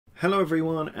Hello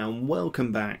everyone and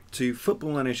welcome back to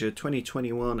Football Manager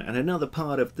 2021 and another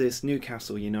part of this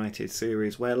Newcastle United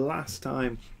series where last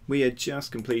time we had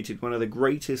just completed one of the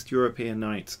greatest European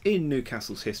nights in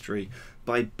Newcastle's history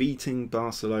by beating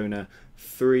Barcelona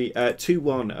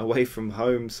 2-1 away from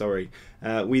home.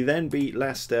 We then beat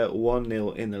Leicester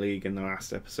 1-0 in the league in the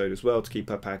last episode as well to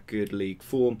keep up our good league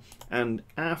form, and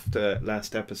after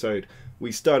last episode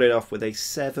we started off with a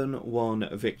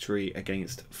 7-1 victory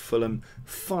against Fulham.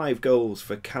 5 goals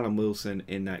for Callum Wilson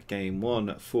in that game,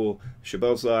 one for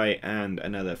Szoboszlai and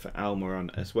another for Almiron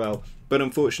as well. But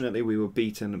unfortunately we were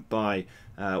beaten by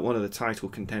one of the title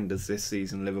contenders this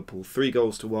season, Liverpool,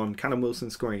 3-1. Callum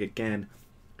Wilson scoring again.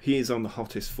 He is on the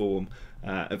hottest form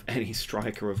of any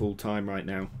striker of all time right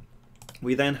now.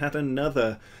 We then had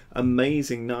another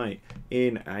amazing night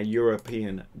in our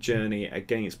European journey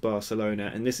against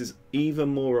Barcelona, and this is even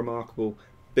more remarkable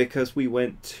because we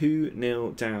went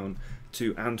 2-0 down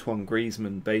to Antoine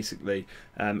Griezmann, basically.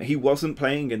 He wasn't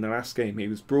playing in the last game. He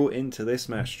was brought into this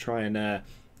match to try and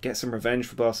get some revenge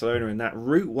for Barcelona, and that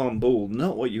route one ball,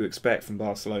 not what you expect from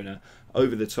Barcelona,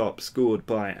 over the top, scored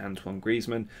by Antoine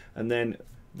Griezmann. And then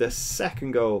the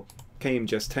second goal came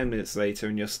just 10 minutes later,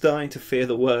 and you're starting to fear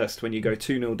the worst when you go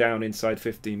 2-0 down inside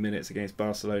 15 minutes against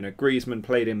Barcelona. Griezmann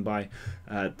played in by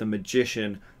the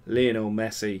magician Lionel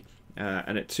Messi,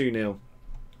 and at 2-0,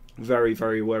 very,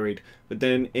 very worried. But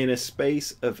then in a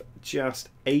space of just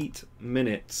 8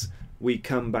 minutes, we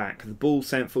come back. The ball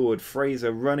sent forward,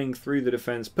 Fraser running through the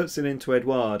defence, puts it into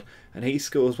Edouard, and he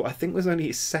scores what I think was only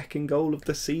his second goal of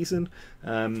the season,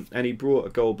 and he brought a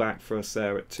goal back for us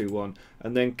there at 2-1.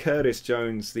 And then Curtis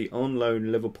Jones, the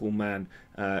on-loan Liverpool man,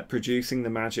 producing the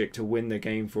magic to win the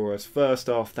game for us. First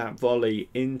off, that volley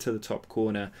into the top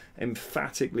corner,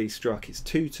 emphatically struck. It's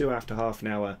 2-2 after half an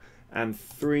hour, and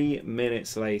 3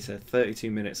 minutes later, 32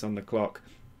 minutes on the clock,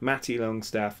 Matty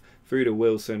Longstaff through to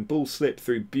Wilson. Ball slipped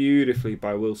through beautifully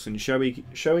by Wilson,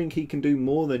 showing he can do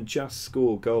more than just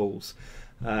score goals.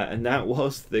 And that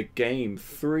was the game,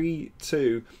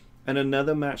 3-2, and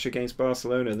another match against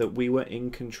Barcelona that we were in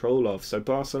control of. So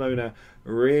Barcelona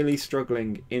really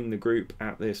struggling in the group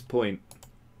at this point.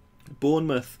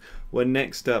 Bournemouth were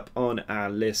next up on our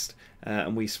list,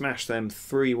 and we smashed them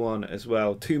 3-1 as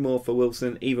well. 2 more for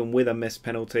Wilson, even with a missed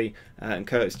penalty, and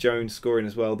Curtis Jones scoring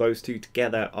as well. Those two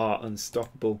together are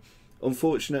unstoppable.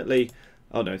 Unfortunately,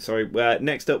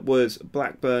 next up was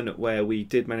Blackburn, where we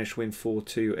did manage to win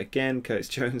 4-2 again. Curtis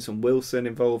Jones and Wilson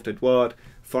involved. Edouard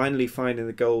finally finding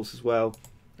the goals as well.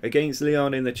 Against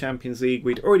Lyon in the Champions League,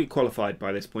 we'd already qualified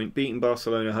by this point. Beating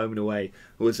Barcelona home and away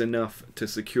was enough to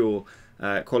secure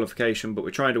qualification, but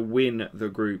we're trying to win the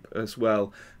group as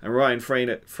well. And Ryan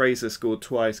Fraser scored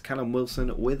twice, Callum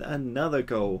Wilson with another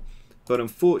goal. But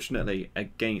unfortunately,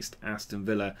 against Aston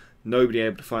Villa, nobody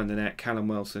able to find the net. Callum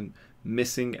Wilson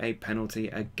missing a penalty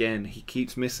again. He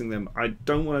keeps missing them. I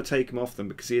don't want to take him off them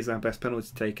because he is our best penalty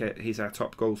taker. He's our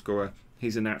top goal scorer.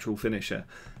 He's a natural finisher,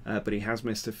 but he has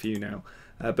missed a few now.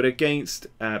 But against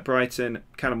Brighton,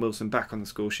 Callum Wilson back on the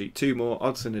score sheet. 2 more,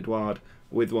 Odsonne Edouard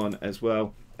with 1 as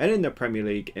well. And in the Premier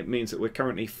League, it means that we're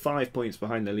currently 5 points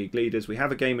behind the league leaders. We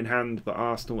have a game in hand, but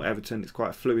Arsenal, Everton, it's quite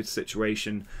a fluid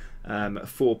situation.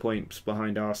 4 points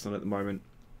behind Arsenal at the moment.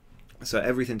 So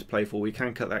everything to play for. We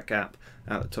can cut that gap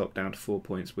at the top down to 4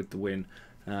 points with the win,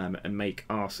 and make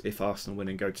if Arsenal win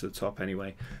and go to the top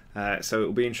anyway. So it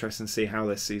will be interesting to see how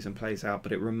this season plays out,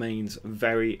 but it remains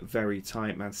very, very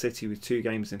tight. Man City with 2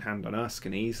 games in hand on us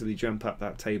can easily jump up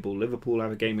that table. Liverpool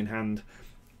have a game in hand.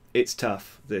 It's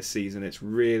tough this season. It's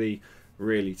really,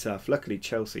 really tough. Luckily,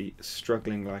 Chelsea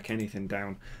struggling like anything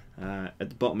down at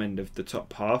the bottom end of the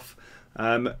top half.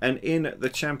 And in the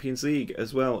Champions League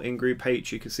as well, in Group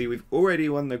H, you can see we've already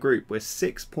won the group. We're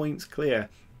 6 points clear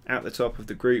at the top of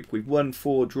the group. We've won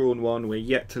 4, drawn 1. We're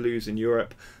yet to lose in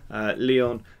Europe.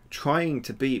 Lyon trying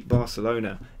to beat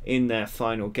Barcelona in their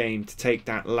final game to take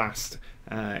that last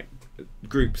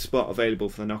group spot available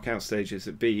for the knockout stages.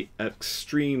 It'd be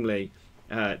extremely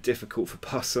difficult for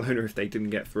Barcelona if they didn't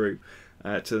get through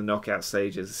to the knockout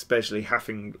stages, especially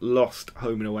having lost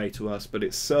home and away to us. But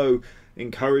it's so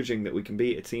encouraging that we can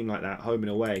beat a team like that home and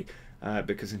away,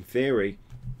 because in theory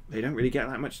they don't really get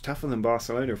that much tougher than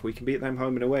Barcelona. If we can beat them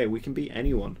home and away, we can beat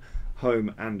anyone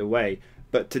home and away.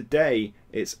 But today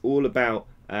it's all about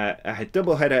a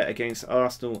double header against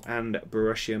Arsenal and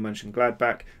Borussia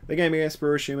Mönchengladbach. The game against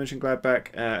Borussia Mönchengladbach,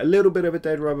 a little bit of a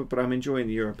dead rubber, but I'm enjoying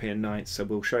the European nights, so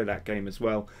we'll show that game as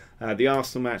well. The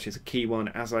Arsenal match is a key one,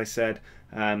 as I said.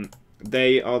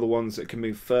 They are the ones that can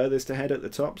move furthest ahead at the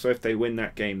top, so if they win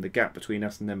that game, the gap between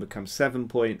us and them becomes 7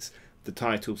 points. The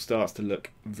title starts to look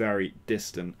very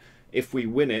distant. If we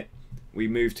win it, we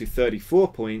move to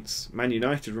 34 points. Man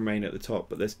United remain at the top,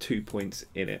 but there's 2 points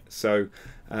in it. So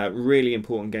really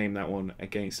important game, that one,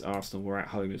 against Arsenal. We're at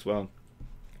home as well.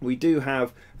 We do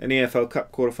have an EFL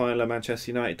Cup quarter-final,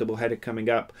 Manchester United doubleheader coming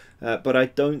up, but I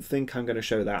don't think I'm going to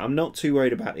show that. I'm not too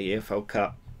worried about the EFL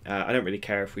Cup. I don't really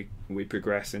care if we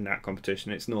progress in that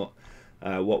competition. It's not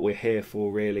what we're here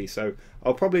for, really. So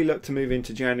I'll probably look to move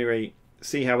into January,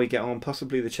 see how we get on.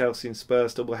 Possibly the Chelsea and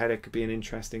Spurs doubleheader could be an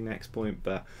interesting next point,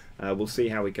 but we'll see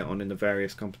how we get on in the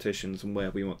various competitions and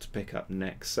where we want to pick up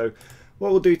next. So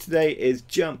what we'll do today is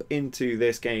jump into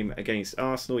this game against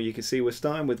Arsenal. You can see we're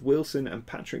starting with Wilson and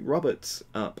Patrick Roberts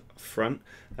up front.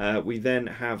 We then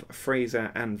have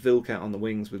Fraser and Vilca on the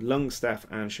wings with Longstaff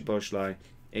and Szoboszlai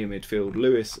in midfield.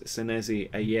 Lewis, Senesi,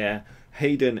 Ayer,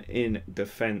 Hayden in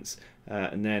defence,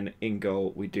 and then in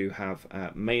goal we do have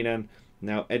Mainan.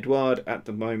 Now Edouard at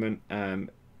the moment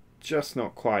just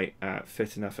not quite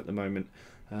fit enough at the moment.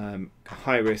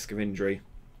 High risk of injury,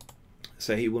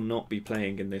 so he will not be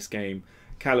playing in this game.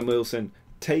 Callum Wilson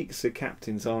takes the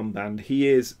captain's armband. He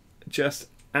is just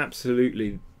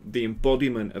absolutely the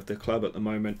embodiment of the club at the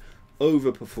moment,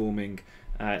 overperforming,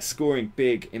 scoring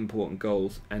big important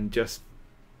goals and just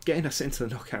getting us into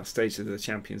the knockout stage of the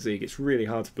Champions League. It's really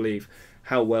hard to believe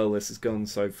how well this has gone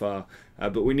so far,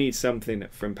 but we need something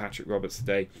from Patrick Roberts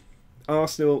today.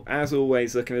 Arsenal, as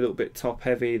always, looking a little bit top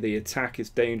heavy. The attack is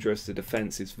dangerous, the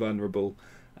defence is vulnerable.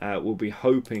 We'll be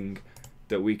hoping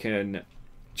that we can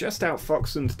just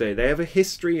outfox them today. They have a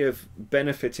history of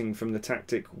benefiting from the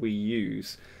tactic we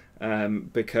use,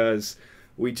 because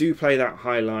we do play that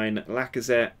high line.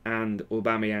 Lacazette and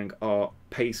Aubameyang are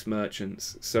pace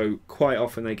merchants, so quite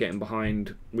often they get in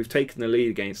behind. We've taken the lead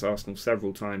against Arsenal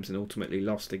several times and ultimately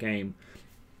lost a game.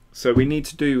 So we need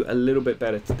to do a little bit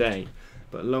better today.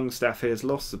 But Longstaff here has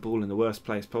lost the ball in the worst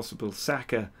place possible.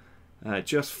 Saka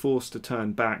just forced to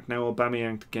turn back. Now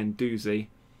Aubameyang to Guendouzi.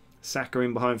 Saka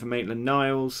in behind for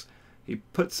Maitland-Niles. He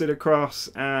puts it across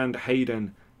and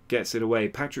Hayden gets it away.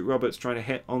 Patrick Roberts trying to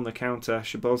hit on the counter.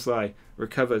 Szoboszlai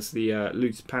recovers the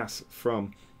loose pass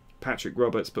from Patrick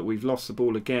Roberts, but we've lost the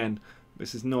ball again.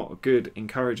 This is not a good,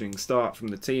 encouraging start from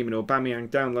the team. And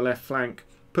Aubameyang down the left flank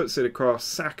puts it across.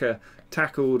 Saka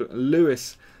tackled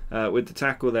Lewis with the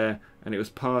tackle there, and it was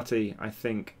Partey, I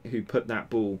think, who put that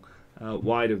ball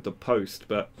wide of the post.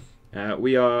 But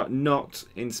we are not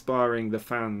inspiring the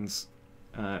fans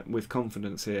with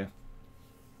confidence here.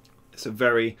 It's a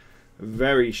very,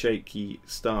 very shaky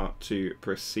start to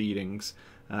proceedings,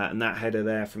 and that header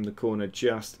there from the corner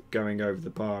just going over the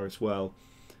bar as well.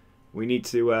 We need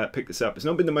to pick this up. It's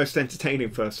not been the most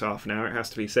entertaining first half now, it has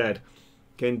to be said.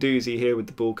 Guendouzi here with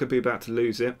the ball, could be about to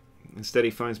lose it. Instead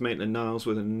he finds Maitland-Niles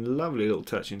with a lovely little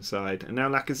touch inside. And now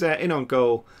Lacazette in on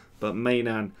goal, but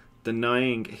Mainan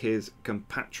denying his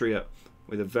compatriot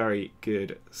with a very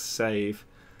good save.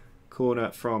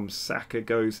 Corner from Saka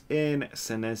goes in.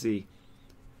 Senesi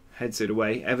heads it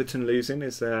away. Everton losing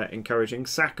is encouraging.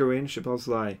 Saka in,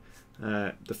 Szoboszlai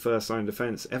the first line of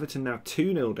defence. Everton now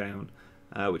 2-0 down,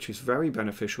 which is very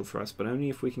beneficial for us, but only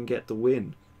if we can get the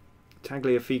win.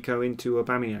 Tagliafico into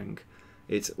Aubameyang.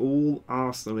 It's all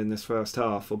Arsenal in this first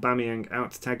half. Aubameyang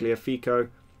out to Tagliafico.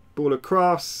 Ball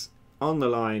across, on the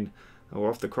line, or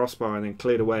off the crossbar and then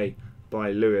cleared away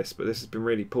by Lewis. But this has been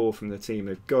really poor from the team.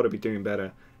 They've got to be doing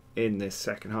better in this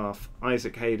second half.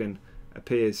 Isaac Hayden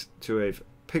appears to have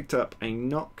picked up a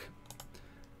knock.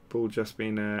 Ball just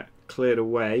been cleared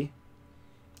away.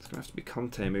 It's going to have to be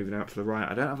Conte moving out to the right.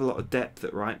 I don't have a lot of depth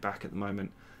at right back at the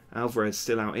moment. Alvarez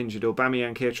still out injured.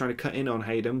 Aubameyang here trying to cut in on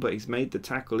Hayden, but he's made the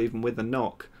tackle even with the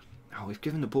knock. Oh, we've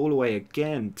given the ball away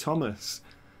again. Thomas.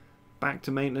 Back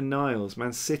to Maitland-Niles.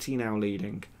 Man City now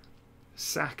leading.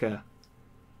 Saka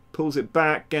pulls it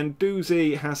back.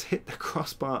 Guendouzi has hit the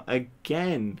crossbar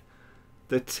again.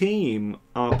 The team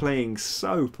are playing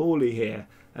so poorly here,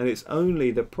 and it's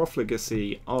only the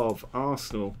profligacy of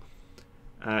Arsenal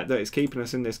that is keeping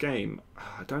us in this game.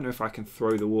 I don't know if I can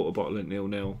throw the water bottle at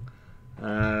 0-0.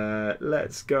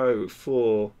 Let's go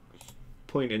for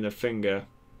pointing the finger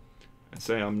and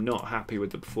say I'm not happy with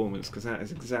the performance, because that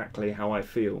is exactly how I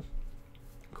feel.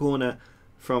 Corner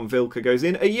from Vilca goes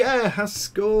in. Ayer has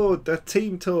scored. The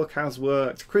team talk has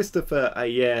worked. Christopher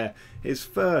Ayer, his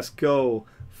first goal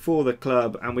for the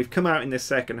club, and we've come out in the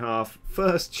second half.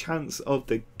 First chance of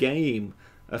the game,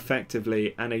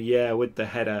 effectively, and Ayer with the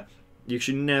header. You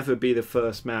should never be the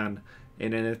first man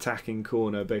in an attacking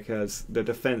corner, because the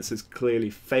defence has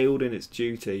clearly failed in its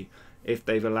duty if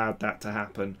they've allowed that to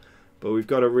happen. But we've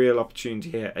got a real opportunity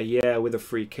here. Ayer with a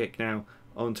free kick now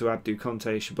onto Abdou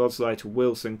Conte. Szoboszlai to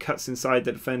Wilson, cuts inside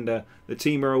the defender. The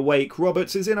team are awake.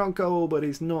 Roberts is in on goal, but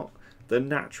he's not the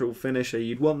natural finisher.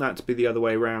 You'd want that to be the other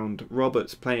way around.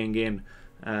 Roberts playing in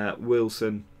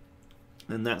Wilson,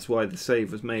 and that's why the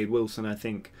save was made. Wilson, I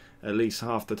think, at least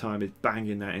half the time is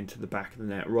banging that into the back of the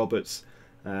net. Roberts,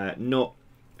 not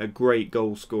a great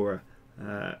goal scorer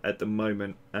at the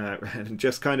moment, and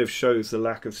just kind of shows the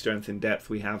lack of strength and depth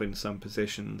we have in some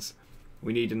positions.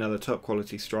 We need another top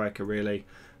quality striker, really.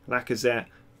 Lacazette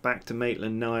back to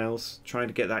Maitland-Niles, trying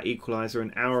to get that equaliser,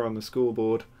 an hour on the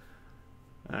scoreboard.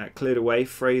 Cleared away,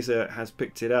 Fraser has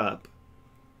picked it up.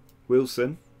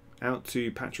 Wilson out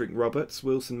to Patrick Roberts.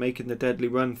 Wilson making the deadly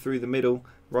run through the middle.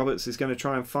 Roberts is going to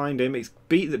try and find him. He's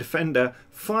beat the defender,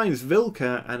 finds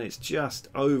Vilka, and it's just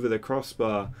over the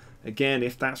crossbar. Again,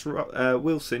 if that's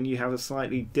Wilson, you have a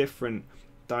slightly different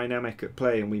dynamic at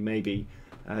play, and we maybe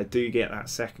do get that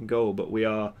second goal, but we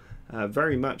are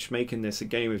very much making this a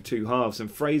game of two halves.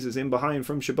 And Fraser's in behind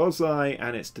from Szoboszlai,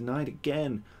 and it's denied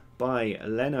again by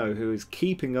Leno, who is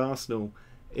keeping Arsenal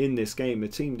in this game. The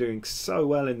team doing so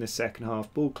well in the second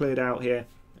half. Ball cleared out here.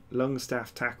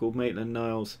 Longstaff tackled.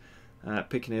 Maitland-Niles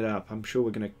picking it up. I'm sure we're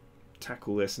going to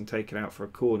tackle this and take it out for a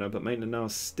corner, but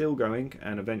Maitland-Niles still going,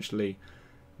 and eventually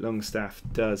Longstaff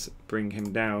does bring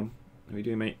him down. We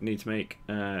do need to make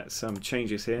some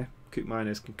changes here.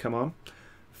 Koopmeiners can come on.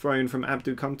 Thrown from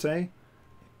Abdou Conte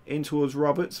in towards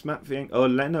Roberts.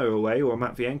 Leno away, or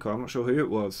Matvienko, I'm not sure who it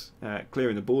was,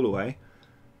 clearing the ball away.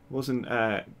 Wasn't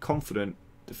confident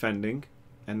defending.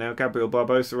 And now Gabriel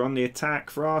Barbosa on the attack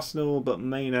for Arsenal, but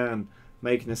Mainan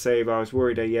making the save. I was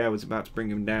worried Ayer was about to bring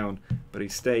him down, but he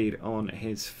stayed on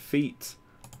his feet.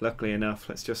 Luckily enough,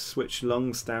 let's just switch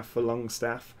Longstaff for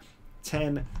Longstaff.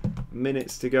 10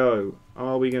 minutes to go.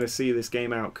 Are we going to see this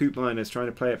game out? Koopmeiners trying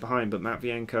to play it behind, but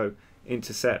Matvienko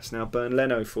intercepts. Now Burn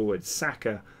Leno forward.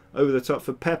 Saka over the top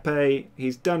for Pepe.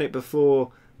 He's done it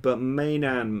before, but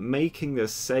Mainan making the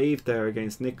save there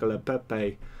against Nicola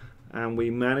Pepe. And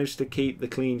we managed to keep the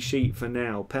clean sheet for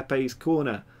now. Pepe's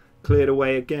corner cleared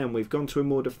away again. We've gone to a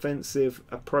more defensive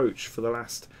approach for the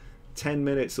last 10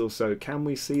 minutes or so. Can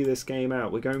we see this game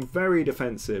out? We're going very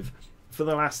defensive for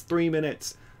the last 3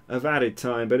 minutes of added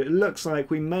time, but it looks like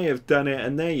we may have done it.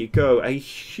 And there you go, a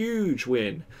huge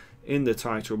win in the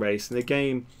title race, in a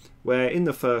game where in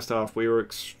the first half we were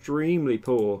extremely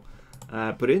poor,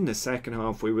 but in the second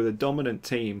half we were the dominant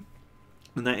team,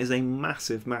 and that is a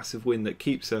massive win that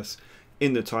keeps us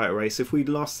in the title race. If we'd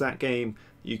lost that game,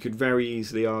 you could very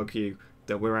easily argue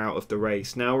that we're out of the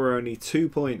race. Now we're only 2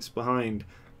 points behind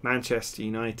Manchester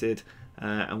United,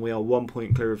 and we are 1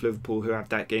 point clear of Liverpool, who have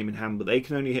that game in hand, but they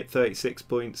can only hit 36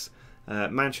 points.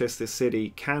 Manchester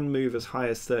City can move as high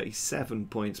as 37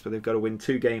 points, but they've got to win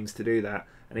 2 games to do that,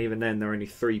 and even then they're only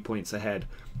 3 points ahead.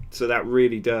 So that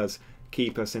really does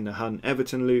keep us in the hunt.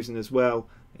 Everton losing as well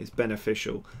is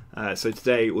beneficial. So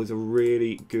today was a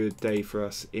really good day for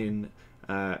us in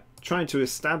trying to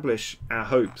establish our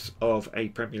hopes of a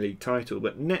Premier League title.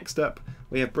 But next up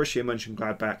we have Borussia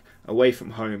Mönchengladbach away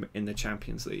from home in the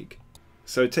Champions League.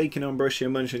 So taking on Borussia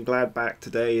Mönchengladbach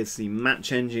today as the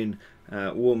match engine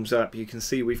warms up. You can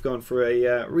see we've gone for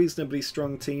a reasonably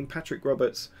strong team. Patrick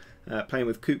Roberts playing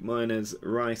with Koopmeiners,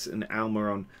 Rice and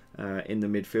Almiron in the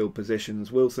midfield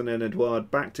positions. Wilson and Edouard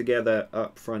back together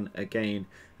up front again.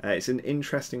 It's an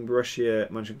interesting Borussia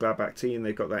Mönchengladbach team.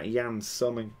 They've got that Jan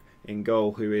Sommer in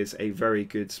goal, who is a very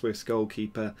good Swiss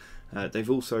goalkeeper. They've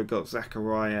also got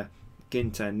Zakaria,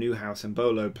 Ginter, Neuhaus and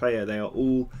Bolo Player. They are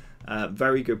all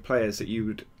very good players that you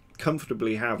would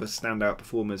comfortably have as standout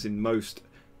performers in most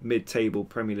mid-table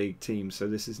Premier League teams. So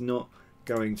this is not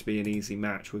going to be an easy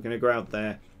match. We're going to go out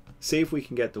there, see if we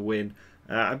can get the win.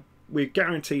 We're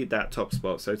guaranteed that top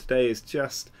spot, so today is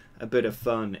just a bit of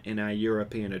fun in our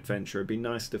European adventure. It'd be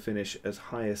nice to finish as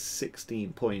high as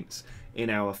 16 points in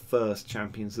our first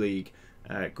Champions League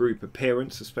group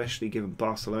appearance, especially given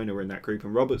Barcelona were in that group.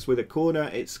 And Roberts with a corner,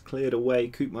 it's cleared away.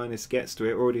 Koopmeiners gets to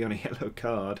it, already on a yellow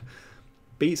card,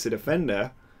 beats the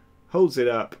defender, holds it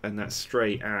up, and that's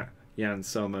straight at Jan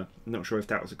Sommer. Not sure if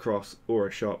that was a cross or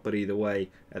a shot, but either way,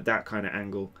 at that kind of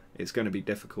angle, it's going to be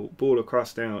difficult. Ball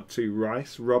across now to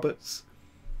Rice. Roberts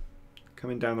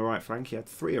coming down the right flank. He had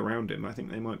 3 around him. I think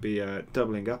they might be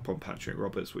doubling up on Patrick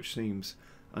Roberts, which seems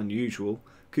unusual.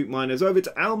 Koopmeiners over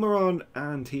to Almiron,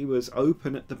 and he was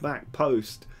open at the back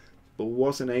post, but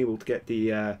wasn't able to get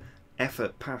the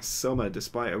effort past Sommer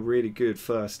despite a really good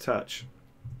first touch.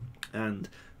 And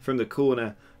from the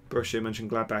corner, Borussia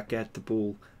Mönchengladbach get the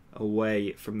ball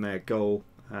away from their goal.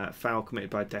 Foul committed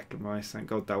by Declan Rice. Thank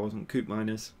God that wasn't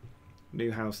Koopmeiners.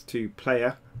 Neuhaus to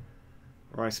Player.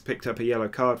 Rice picked up a yellow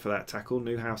card for that tackle.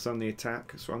 Neuhaus on the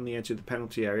attack. It's on the edge of the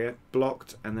penalty area.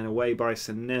 Blocked and then away by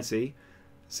Senesi.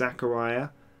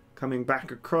 Zakaria Coming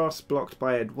back across, blocked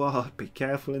by Edouard. Be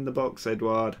careful in the box,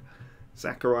 Edouard.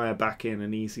 Zakaria back in,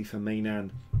 and easy for Mainan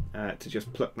to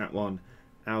just pluck that one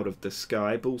out of the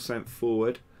sky. Ball sent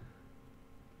forward.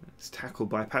 It's tackled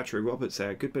by Patrick Roberts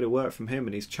there. Good bit of work from him,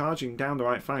 and he's charging down the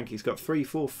right flank. He's got 3,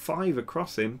 4, 5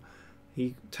 across him.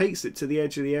 He takes it to the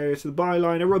edge of the area, to the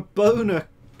byline. A Rabona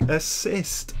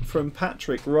assist from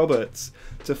Patrick Roberts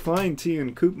to find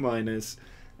Tian Koopmeiners,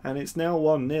 and it's now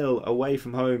 1-0 away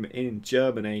from home in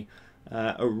Germany.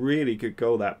 A really good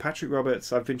goal that. Patrick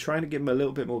Roberts, I've been trying to give him a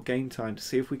little bit more game time to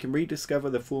see if we can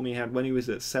rediscover the form he had when he was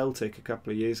at Celtic a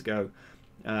couple of years ago.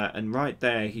 And right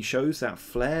there, he shows that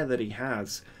flair that he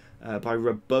has by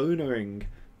Rabonering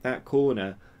that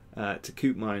corner to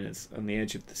Koopmeiners on the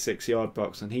edge of the 6-yard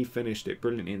box, and he finished it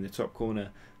brilliantly in the top corner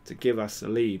to give us the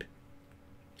lead.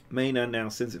 Mainan now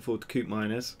sends it forward to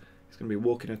Koopmeiners. He's going to be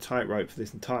walking a tightrope for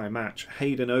this entire match.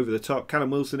 Hayden over the top. Callum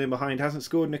Wilson in behind. Hasn't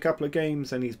scored in a couple of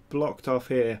games, and he's blocked off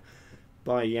here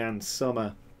by Jan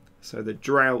Sommer. So the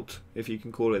drought, if you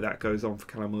can call it that, goes on for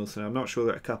Callum Wilson. I'm not sure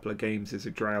that a couple of games is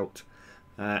a drought.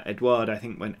 Edouard, I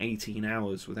think, went 18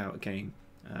 hours without a game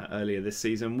earlier this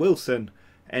season. Wilson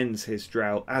ends his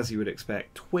drought, as you would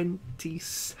expect.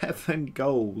 27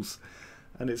 goals,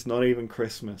 and it's not even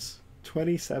Christmas.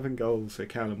 27 goals for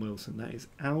Callum Wilson. That is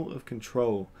out of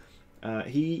control.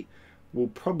 He will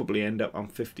probably end up on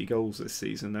 50 goals this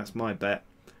season. That's my bet.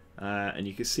 And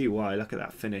you can see why. Look at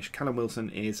that finish. Callum Wilson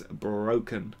is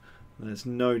broken. There's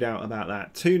no doubt about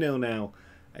that. 2-0 now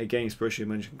against Borussia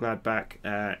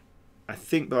Mönchengladbach. I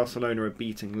think Barcelona are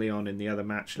beating Lyon in the other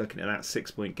match, looking at that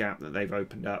 6-point gap that they've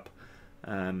opened up.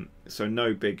 So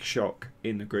no big shock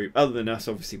in the group, other than us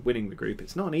obviously winning the group.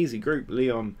 It's not an easy group,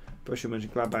 Lyon, Borussia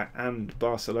Mönchengladbach and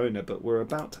Barcelona, but we're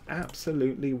about to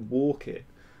absolutely walk it,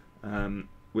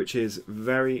 which is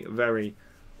very, very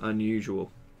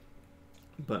unusual.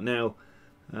 But now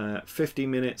 50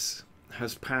 minutes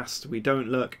has passed. We don't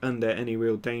look under any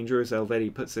real danger as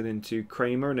Elvedi puts it into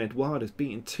Kramer, and Edouard has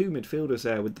beaten 2 midfielders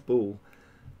there with the ball,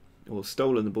 or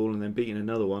stolen the ball and then beaten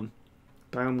another one.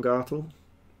 Baumgartel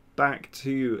back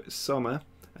to Sommer,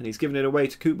 and he's given it away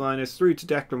to Koopmeiners, through to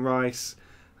Declan Rice,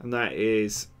 and that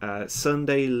is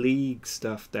Sunday League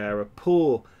stuff there. A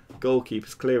poor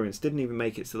goalkeeper's clearance, didn't even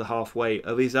make it to the halfway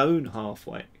of his own half,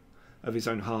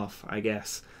 I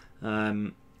guess.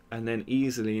 And then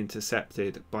easily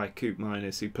intercepted by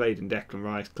Koopmeiners, who played in Declan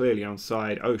Rice, clearly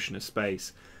onside, ocean of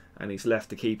space, and he's left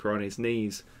the keeper on his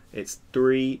knees. It's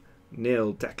 3-0,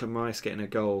 Declan Rice getting a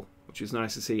goal, which is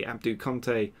nice to see. Abdou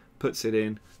Conte puts it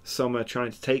in. Sommer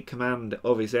trying to take command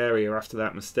of his area after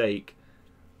that mistake.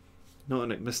 Not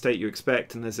a mistake you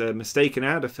expect, and there's a mistake in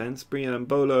our defence. Brian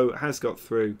Mbolo has got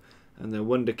through, and the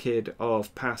wonder kid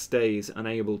of past days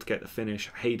unable to get the finish.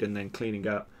 Hayden then cleaning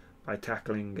up by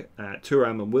tackling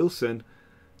Thuram, and Wilson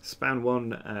span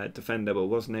one defender but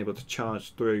wasn't able to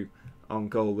charge through on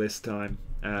goal this time.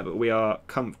 But we are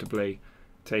comfortably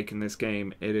taking this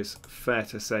game, it is fair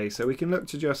to say. So we can look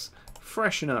to just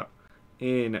freshen up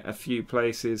in a few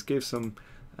places, give some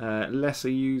lesser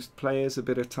used players a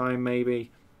bit of time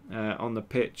maybe on the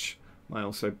pitch. Might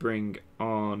also bring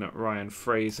on Ryan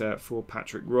Fraser for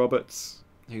Patrick Roberts,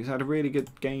 who's had a really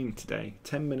good game today.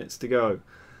 10 minutes to go.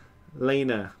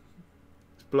 Lena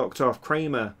blocked off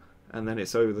Kramer, and then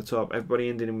it's over the top. Everybody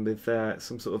ending with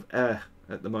some sort of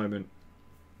at the moment.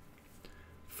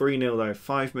 3-0 though,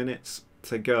 5 minutes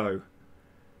to go.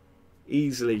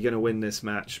 Easily going to win this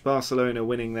match. Barcelona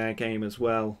winning their game as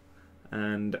well,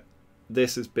 and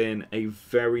this has been a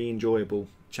very enjoyable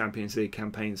Champions League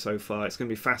campaign so far. It's going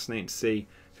to be fascinating to see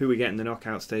who we get in the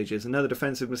knockout stages. Another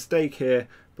defensive mistake here,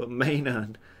 but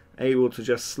Mainan able to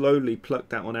just slowly pluck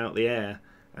that one out the air,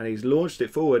 and he's launched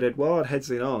it forward. Edouard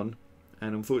heads it on,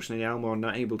 and unfortunately Almiron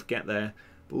not able to get there.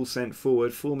 Ball sent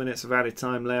forward, 4 minutes of added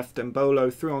time left, and Bolo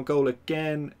through on goal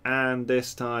again, and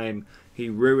this time he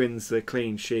ruins the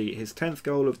clean sheet. His 10th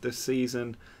goal of the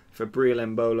season for Briel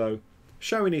Mbolo,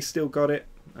 showing he's still got it.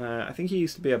 I think he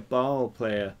used to be a Basel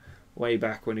player way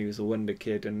back when he was a wonder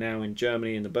kid, and now in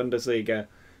Germany in the Bundesliga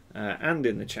and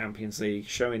in the Champions League,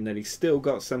 showing that he's still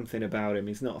got something about him.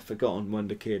 He's not a forgotten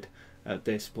wonder kid at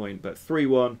this point. But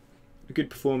 3-1, a good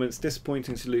performance.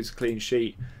 Disappointing to lose a clean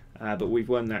sheet, but we've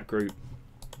won that group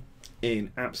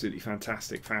in absolutely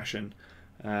fantastic fashion,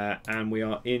 and we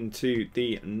are into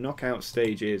the knockout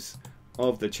stages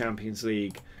of the Champions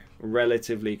League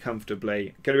relatively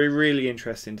comfortably. Going to be really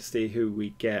interesting to see who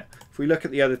we get. If we look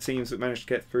at the other teams that managed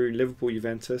to get through, Liverpool,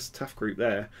 Juventus, tough group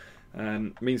there.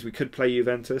 Means we could play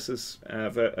Juventus as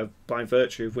by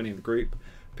virtue of winning the group.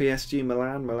 PSG,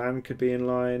 Milan could be in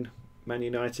line. Man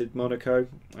United, Monaco.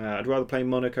 I'd rather play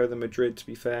Monaco than Madrid, to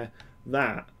be fair.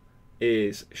 That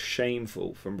is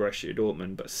shameful from Borussia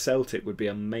Dortmund, but Celtic would be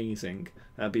amazing.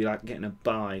 That'd be like getting a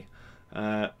bye.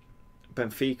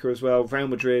 Benfica as well. Real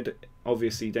Madrid,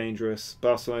 obviously dangerous.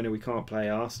 Barcelona, we can't play.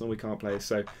 Arsenal, we can't play.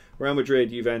 So Real Madrid,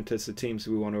 Juventus, the teams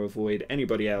we want to avoid.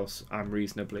 Anybody else, I'm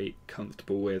reasonably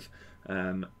comfortable with.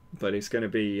 But it's going to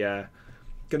be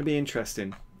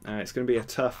interesting. It's going to be a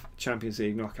tough Champions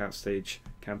League knockout stage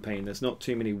campaign. There's not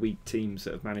too many weak teams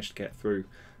that have managed to get through.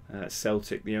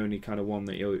 Celtic, the only kind of one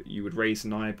that you would raise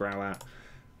an eyebrow at.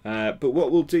 But what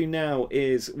we'll do now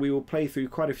is we will play through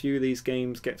quite a few of these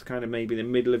games, get to kind of maybe the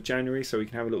middle of January, so we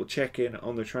can have a little check-in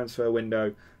on the transfer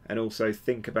window and also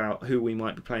think about who we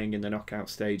might be playing in the knockout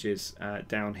stages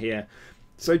down here.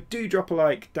 So do drop a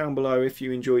like down below if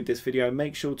you enjoyed this video.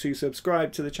 Make sure to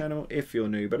subscribe to the channel if you're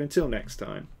new. But until next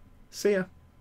time, see ya!